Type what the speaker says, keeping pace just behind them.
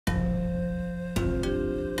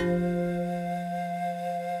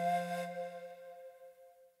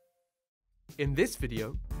In this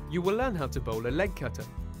video, you will learn how to bowl a leg cutter.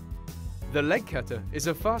 The leg cutter is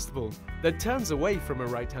a fast ball that turns away from a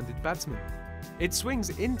right-handed batsman. It swings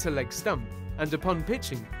into leg stump and upon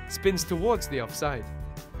pitching, spins towards the offside.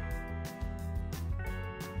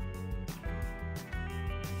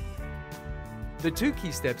 The two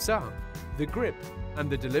key steps are the grip and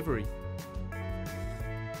the delivery.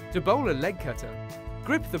 To bowl a leg cutter,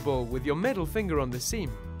 grip the ball with your middle finger on the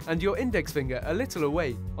seam and your index finger a little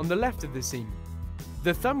away on the left of the seam.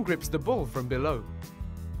 The thumb grips the ball from below.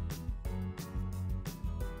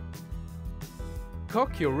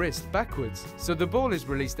 Cock your wrist backwards so the ball is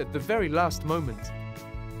released at the very last moment.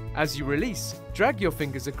 As you release, drag your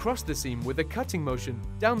fingers across the seam with a cutting motion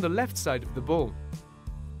down the left side of the ball.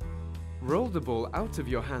 Roll the ball out of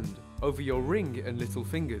your hand over your ring and little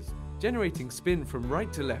fingers, generating spin from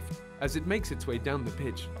right to left as it makes its way down the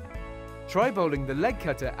pitch. Try bowling the leg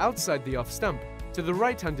cutter outside the off stump to the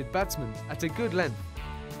right-handed batsman at a good length.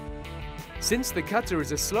 Since the cutter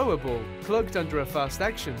is a slower ball cloaked under a fast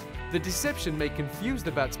action, the deception may confuse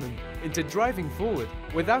the batsman into driving forward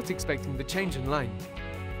without expecting the change in line.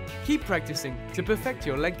 Keep practicing to perfect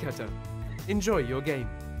your leg cutter. Enjoy your game.